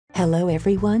Hello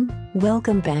everyone,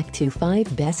 welcome back to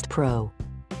 5 Best Pro.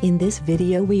 In this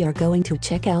video we are going to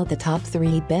check out the top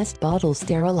 3 best bottle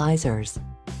sterilizers.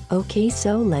 Okay,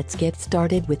 so let's get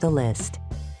started with the list.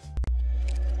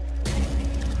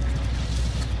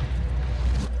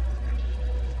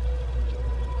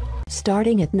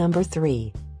 Starting at number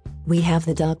 3. We have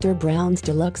the Dr. Brown's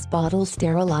Deluxe Bottle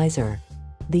Sterilizer.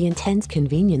 The intense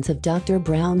convenience of Dr.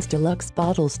 Brown's Deluxe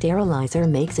Bottle Sterilizer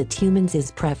makes it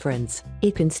humans' preference.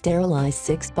 It can sterilize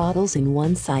 6 bottles in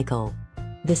one cycle.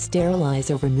 The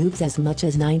sterilizer removes as much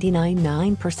as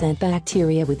 99.9%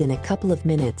 bacteria within a couple of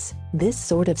minutes. This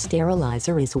sort of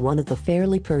sterilizer is one of the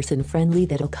fairly person-friendly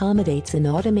that accommodates an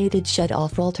automated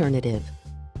shut-off alternative.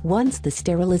 Once the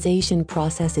sterilization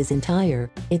process is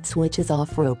entire, it switches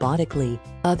off robotically.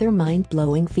 Other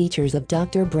mind-blowing features of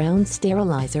Dr. Brown's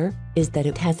sterilizer is that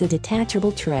it has a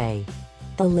detachable tray.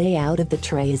 The layout of the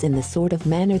tray is in the sort of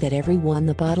manner that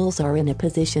the bottles are in a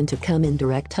position to come in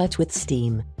direct touch with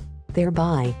steam.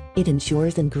 Thereby, it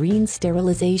ensures a green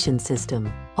sterilization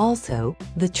system. Also,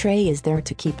 the tray is there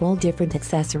to keep all different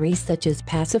accessories such as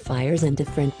pacifiers and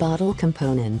different bottle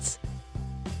components.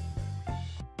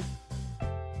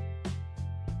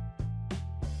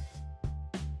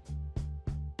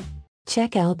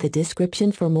 Check out the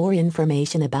description for more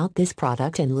information about this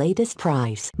product and latest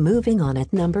price. Moving on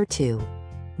at number 2.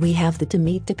 We have the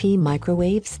Tippee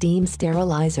Microwave Steam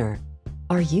Sterilizer.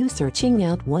 Are you searching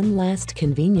out one last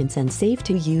convenience and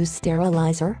safe-to-use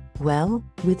sterilizer? Well,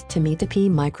 with Tippee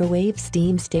Microwave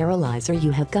Steam Sterilizer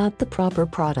you have got the proper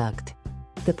product.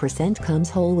 The percent comes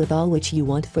whole with all which you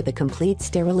want for the complete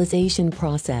sterilization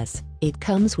process. It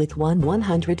comes with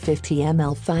 150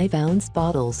 ml 5-ounce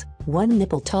bottles, 1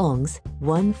 nipple tongs,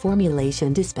 1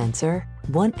 formulation dispenser,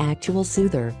 1 actual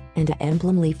soother, and an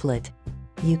emblem leaflet.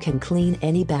 You can clean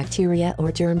any bacteria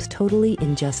or germs totally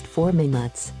in just 4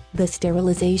 minutes. The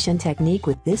sterilization technique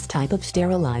with this type of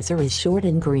sterilizer is short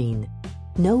and green.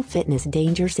 No fitness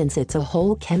danger since it's a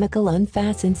whole chemical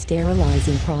unfastened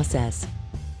sterilizing process.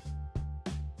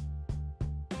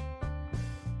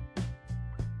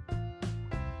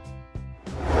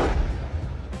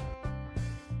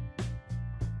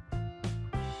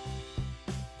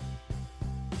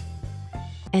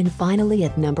 And finally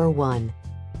at number 1.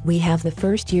 We have the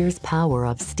first year's power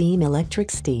of steam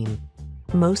electric steam.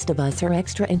 Most of us are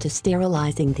extra into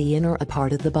sterilizing the inner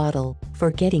part of the bottle,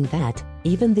 forgetting that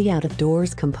even the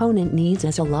out-of-doors component needs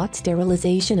as a lot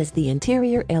sterilization as the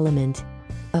interior element.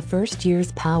 A first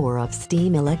year's power of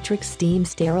steam electric steam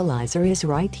sterilizer is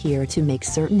right here to make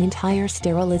certain entire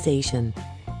sterilization.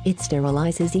 It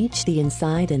sterilizes the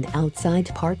inside and outside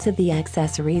parts of the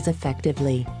accessories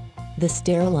effectively. The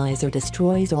sterilizer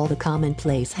destroys all the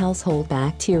commonplace household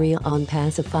bacteria on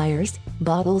pacifiers,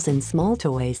 bottles and small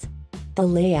toys. The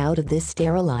layout of this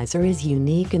sterilizer is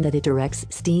unique in that it directs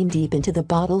steam deep into the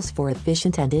bottles for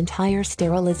efficient and entire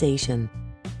sterilization.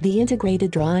 The integrated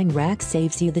drying rack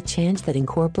saves you the chance that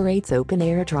incorporates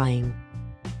open-air drying.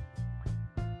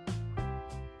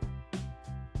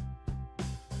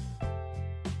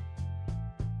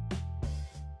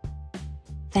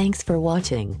 Thanks for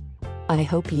watching. I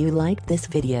hope you liked this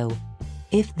video.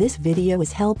 If this video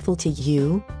is helpful to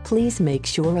you, please make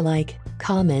sure to like,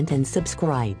 comment and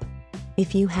subscribe.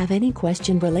 If you have any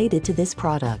question related to this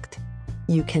product,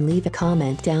 you can leave a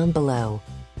comment down below.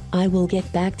 I will get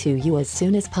back to you as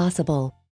soon as possible.